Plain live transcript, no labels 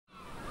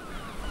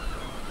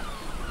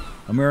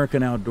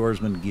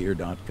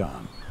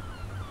AmericanOutdoorsmanGear.com.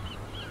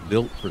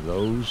 Built for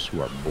those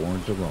who are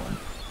born to roam.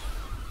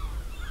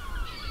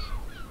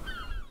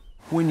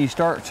 When you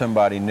start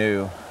somebody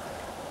new,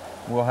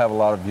 we'll have a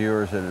lot of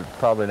viewers that have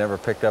probably never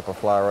picked up a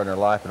fly rod in their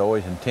life, but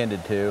always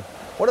intended to.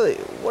 What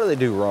do they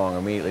do wrong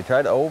immediately?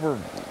 Try to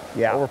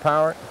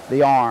overpower it?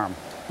 The arm,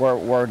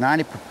 where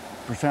 90%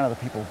 of the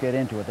people get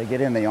into it, they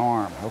get in the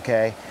arm,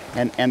 okay?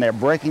 And they're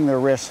breaking their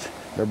wrist,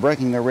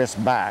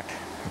 back,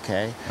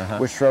 okay?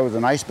 Which throws a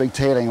nice big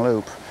tailing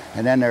loop,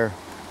 and then their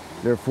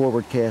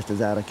forward cast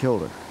is out of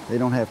kilter. They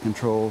don't have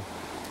control,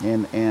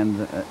 and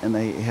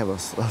they have a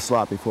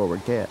sloppy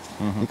forward cast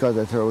because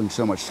they're throwing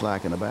so much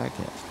slack in the back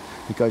cast.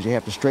 Because you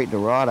have to straighten the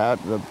rod out.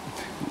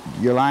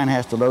 Your line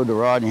has to load the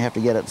rod, and you have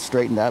to get it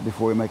straightened out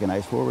before you make a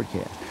nice forward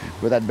cast.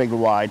 With that big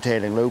wide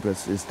tailing loop,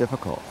 it's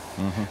difficult.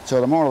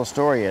 So the moral of the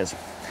story is,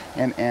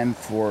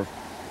 to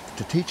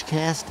teach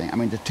casting,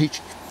 to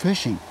teach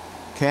fishing,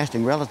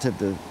 casting related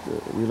to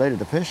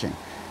fishing,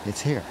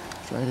 it's here.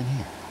 It's right in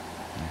here.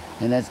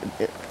 And that's,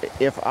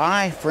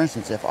 for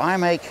instance, if I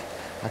make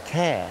a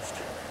cast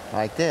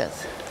like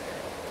this,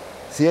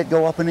 see it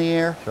go up in the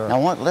air? Sure.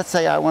 Now, let's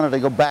say I wanted to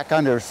go back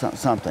under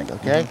something,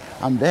 okay?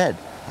 I'm dead.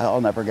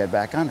 I'll never get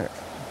back under it.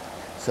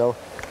 So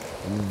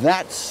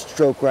that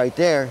stroke right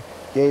there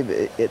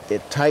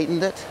it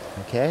tightened it,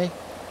 okay?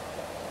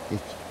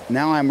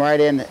 Now I'm right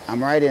in,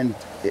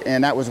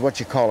 and that was what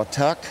you call a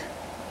tuck.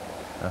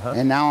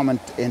 And now I'm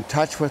in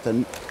touch with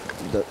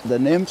the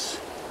nymphs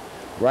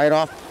right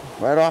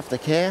off the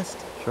cast.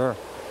 Sure.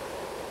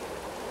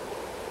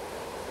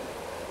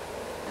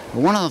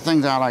 One of the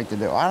things I like to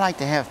do, I like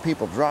to have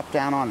people drop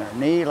down on their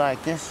knee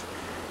like this,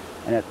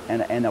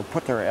 and they'll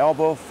put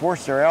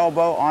force their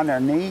elbow on their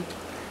knee.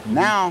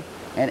 Now,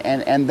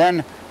 and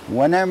then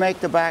when they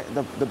make the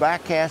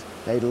back cast,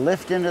 they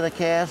lift into the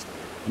cast,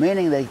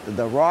 meaning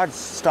the rod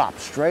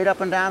stops straight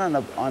up and down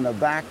on the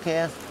back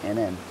cast, and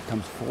then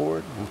comes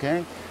forward,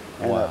 okay?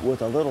 And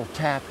with a little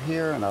tap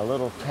here and a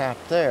little tap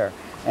there,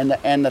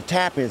 and the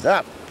tap is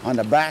up on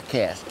the back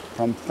cast.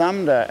 From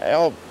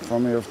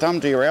your thumb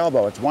to your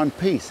elbow, it's one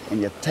piece,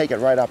 and you take it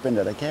right up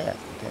into the cast.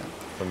 Okay?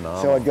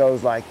 Phenomenal. So it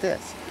goes like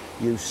this.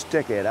 You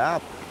stick it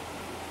up,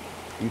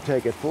 you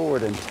take it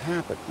forward and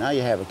tap it. Now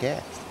you have a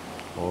cast.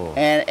 Oh.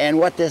 And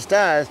what this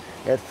does,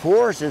 it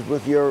forces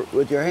with your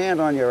hand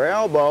on your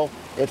elbow,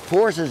 it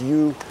forces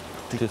you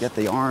to get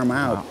the arm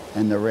out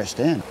and the wrist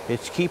in.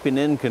 It's keeping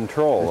in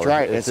control. That's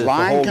right. It's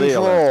line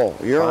control.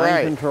 You're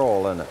right. Line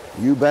control, isn't it?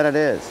 You bet it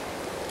is.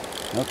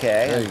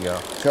 Okay. There you go.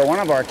 So one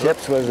of our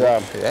tips was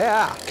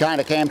kind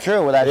of came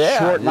true with that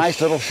nice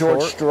little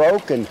short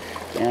stroke, and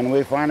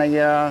we finally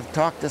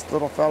talked this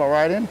little fellow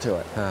right into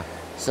it.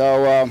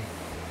 So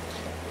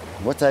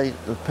the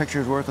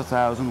picture's worth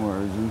 1,000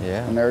 words,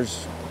 and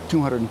there's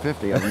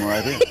 250 of them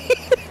right here.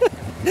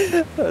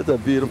 That's a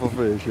beautiful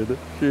fish, isn't it?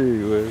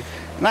 Gee whiz.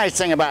 Nice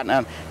thing about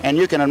it, and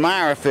you can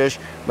admire a fish,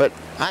 but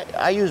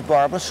I use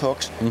barbless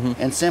hooks,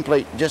 and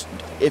simply just,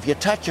 if you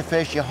touch a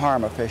fish, you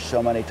harm a fish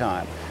so many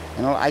times.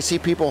 I see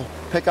people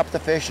pick up the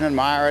fish and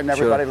admire it, and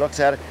everybody looks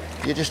at it.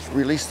 You just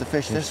release the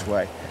fish this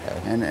way,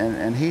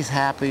 and he's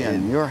happy,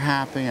 and you're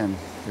happy, and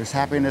there's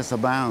happiness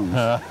abounds.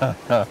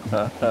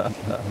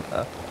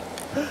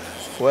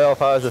 Well,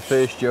 if I was a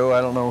fish, Joe, I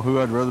don't know who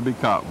I'd rather be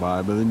caught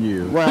by than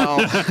you. Well,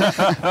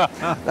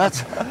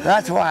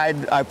 that's why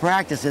I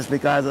practice this,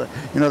 because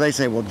they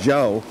say, well,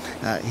 Joe,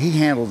 he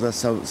handles us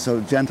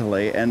so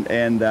gently,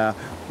 and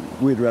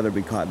we'd rather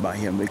be caught by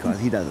him because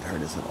he doesn't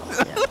hurt us at all.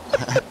 Yeah.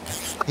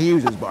 He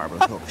uses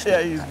barbless hooks.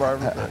 Yeah, he uses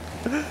barbless hooks.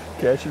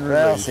 Catch and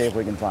release. Well, see if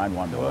we can find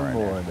one more. One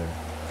more in there.